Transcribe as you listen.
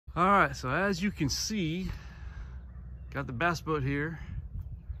All right, so as you can see, got the bass boat here,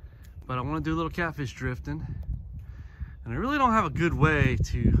 but I want to do a little catfish drifting. And I really don't have a good way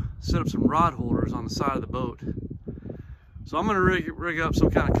to set up some rod holders on the side of the boat. So I'm gonna rig up some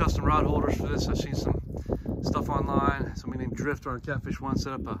kind of custom rod holders for this. I've seen some stuff online. Somebody named Drifter on Catfish One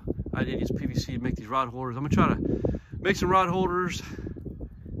set up a idea to use PVC to make these rod holders. I'm gonna try to make some rod holders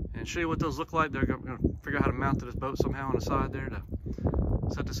and show you what those look like. They're gonna figure out how to mount to this boat somehow on the side there to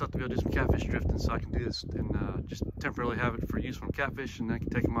set this up to go do some catfish drifting, so I can do this and just temporarily have it for use when I'm catfishing, and I can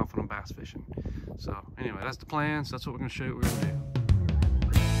take them off when I'm bass fishing. So anyway, that's the plan. So that's what we're gonna show you what we're gonna do.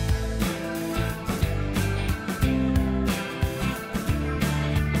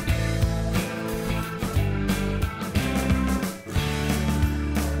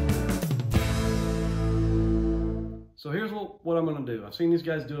 So here's what I'm gonna do. I've seen these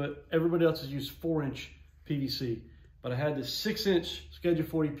guys do it. Everybody else has used 4-inch PVC, but I had this 6-inch Schedule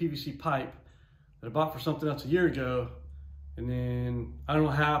 40 PVC pipe that I bought for something else a year ago, and then I don't know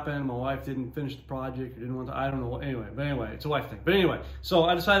what happened. My wife didn't finish the project, or didn't want to, I don't know what, anyway, it's a wife thing. But anyway, so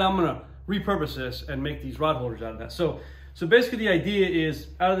I decided I'm gonna repurpose this and make these rod holders out of that. So basically the idea is,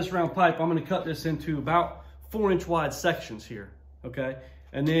 out of this round pipe, I'm gonna cut this into about 4-inch wide sections here, okay?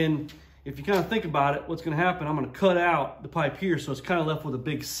 And then if you kind of think about it, what's gonna happen, I'm gonna cut out the pipe here so it's kind of left with a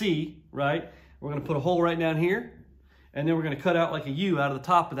big C, right? We're gonna put a hole right down here, and then we're gonna cut out like a U out of the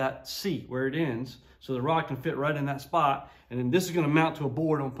top of that C where it ends, so the rod can fit right in that spot. And then this is gonna mount to a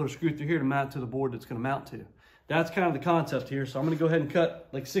board. I'm gonna put a screw through here to mount to the board that's gonna mount to. That's kind of the concept here. So I'm gonna go ahead and cut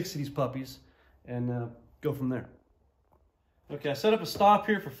like 6 of these puppies and go from there. Okay, I set up a stop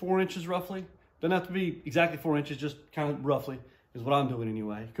here for 4 inches roughly. Doesn't have to be exactly 4 inches, just kind of roughly is what I'm doing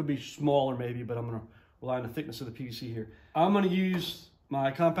anyway. It could be smaller maybe, but I'm gonna rely on the thickness of the PVC here. I'm gonna use my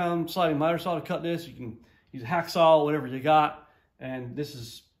compound sliding miter saw to cut this. You can use a hacksaw, whatever you got. And this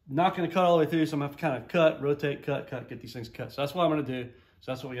is not gonna cut all the way through, so I'm gonna have to kind of cut, rotate, cut, get these things cut. So that's what I'm gonna do.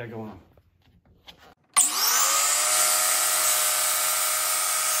 So that's what we got going on.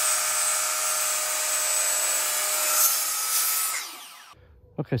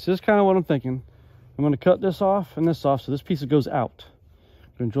 Okay, so this is kind of what I'm thinking. I'm gonna cut this off and this off, so this piece goes out.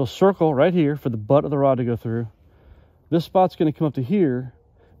 I'm gonna drill a circle right here for the butt of the rod to go through. This spot's gonna come up to here,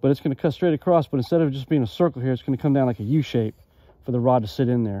 but it's gonna cut straight across, but instead of just being a circle here, it's gonna come down like a U shape for the rod to sit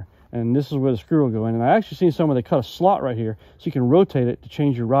in there. And this is where the screw will go in. And I actually seen some where they cut a slot right here, so you can rotate it to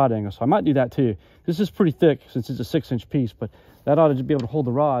change your rod angle. So I might do that too. This is pretty thick since it's a 6-inch piece, but that ought to be able to hold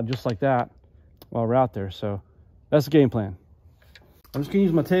the rod just like that while we're out there. So that's the game plan. I'm just gonna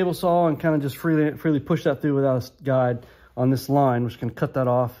use my table saw and kind of just freely push that through without a guide on this line. We're just gonna cut that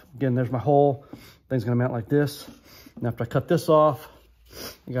off. Again, there's my hole. Thing's gonna mount like this. And after I cut this off,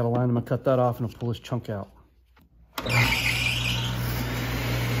 I got a line, I'm gonna cut that off and I'll pull this chunk out.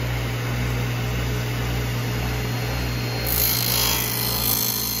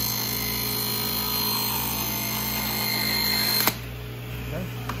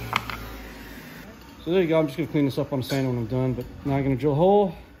 So there you go. I'm just gonna clean this up on sand when I'm done, but now I'm gonna drill a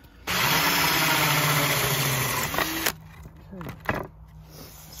hole.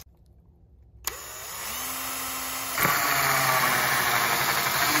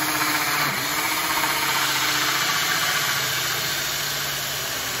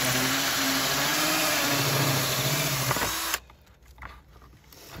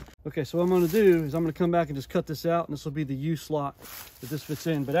 Okay, so what I'm gonna do is I'm gonna come back and just cut this out, and this will be the U slot that this fits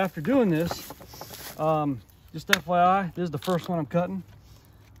in. But after doing this, just FYI, this is the first one I'm cutting.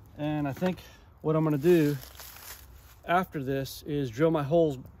 And I think what I'm gonna do after this is drill my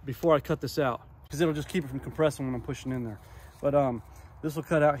holes before I cut this out, because it'll just keep it from compressing when I'm pushing in there. But this will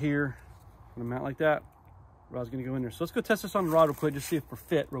cut out here. I'm gonna mount like that. Rod's gonna go in there. So let's go test this on the rod real quick, just see if we're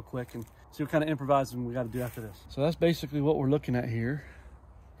fit real quick and see what kind of improvising we gotta do after this. So that's basically what we're looking at here.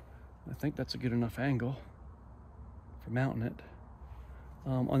 I think that's a good enough angle for mounting it.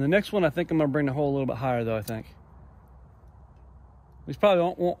 On the next one, I think I'm gonna bring the hole a little bit higher though, I think. These probably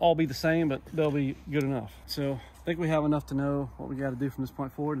won't all be the same, but they'll be good enough. So I think we have enough to know what we gotta do from this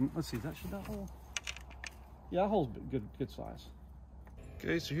point forward. And let's see, should that hole? Yeah, that hole's good size.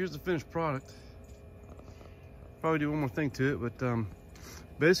 Okay, so here's the finished product. Probably do one more thing to it, but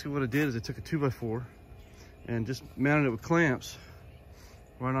basically what I did is I took a 2x4 and just mounted it with clamps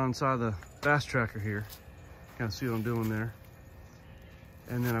right on inside the bass tracker here. Kind of see what I'm doing there.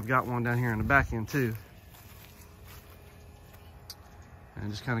 And then I've got one down here in the back end too.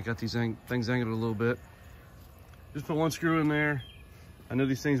 And just kind of got these things angled a little bit. Just put one screw in there. I know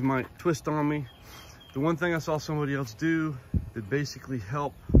these things might twist on me. The one thing I saw somebody else do that basically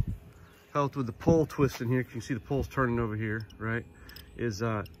helped with the pole twist in here, because you can see the pole's turning over here, right? is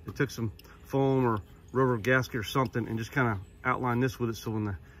it took some foam or rubber gasket or something and just kind of outlined this with it, so when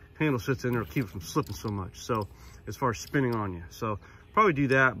the handle sits in there, it'll keep it from slipping so much. So as far as spinning on you, so probably do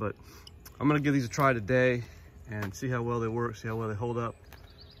that, but I'm gonna give these a try today and see how well they work, see how well they hold up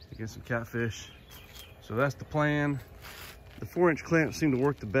against some catfish. So that's the plan. The 4-inch clamps seem to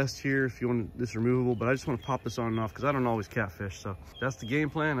work the best here if you want this removable, but I just want to pop this on and off because I don't always catfish. So that's the game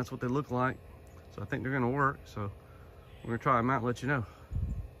plan. That's what they look like. So I think they're going to work. So we're going to try them out and let you know.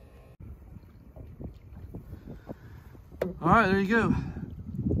 All right, there you go.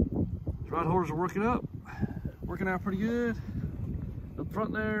 These rod holders are working out pretty good up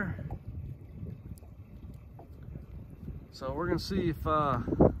front there. So we're going to see if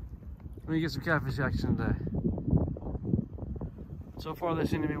we get some catfish action today. So far, they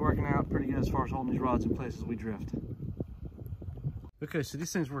seem to be working out pretty good as far as holding these rods in place as we drift. Okay, so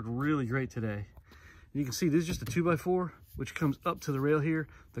these things worked really great today. You can see this is just a 2x4, which comes up to the rail here.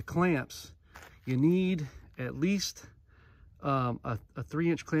 The clamps, you need at least a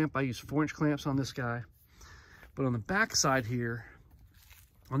 3-inch clamp. I use 4-inch clamps on this guy. But on the back side here,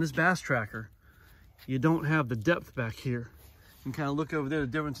 on this bass tracker, you don't have the depth back here. You can kind of look over there, the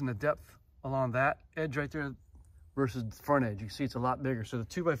difference in the depth along that edge right there versus the front edge. You can see it's a lot bigger. So the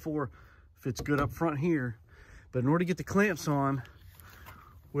 2x4 fits good up front here. But in order to get the clamps on,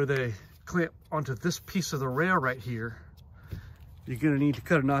 where they clamp onto this piece of the rail right here, you're gonna need to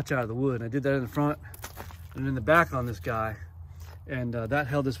cut a notch out of the wood. And I did that in the front and in the back on this guy. And that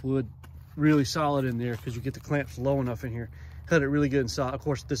held this wood really solid in there because you get the clamps low enough in here. Held it really good and solid. Of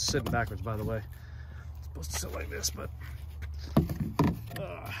course, this is sitting backwards, by the way. It's supposed to sit like this, but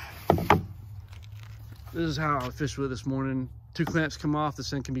this is how I fished with it this morning. 2 clamps come off, this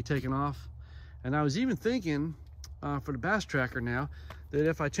thing can be taken off. And I was even thinking for the bass tracker now, that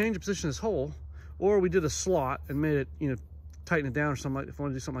if I change the position of this hole, or we did a slot and made it, you know, tighten it down or something, like if I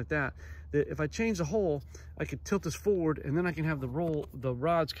want to do something like that, that if I change the hole, I could tilt this forward and then I can have the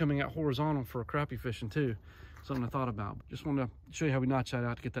rods coming out horizontal for a crappie fishing too. Something I thought about. Just wanted to show you how we notch that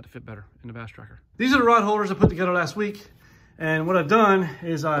out to get that to fit better in the bass tracker. These are the rod holders I put together last week. And what I've done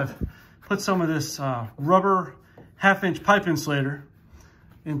is I've put some of this rubber 1/2-inch pipe insulator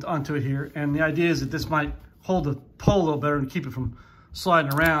onto it here. And the idea is that this might hold the pole a little better and keep it from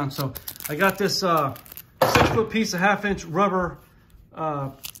sliding around. So I got this 6-foot piece of 1/2-inch rubber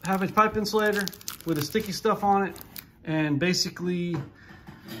 1/2-inch pipe insulator with the sticky stuff on it. And basically,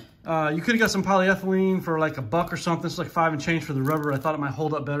 you could have got some polyethylene for like $1 or something. It's like 5 and change for the rubber. I thought it might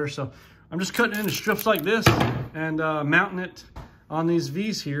hold up better. So I'm just cutting it into strips like this and mounting it on these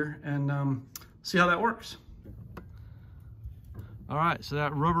V's here and see how that works. All right, so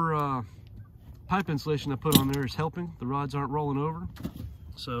that rubber pipe insulation I put on there is helping. The rods aren't rolling over.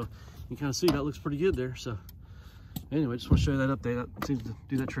 So you kind of see that looks pretty good there. So anyway, just want to show you that update. That seems to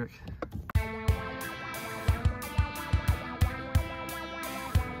do that trick.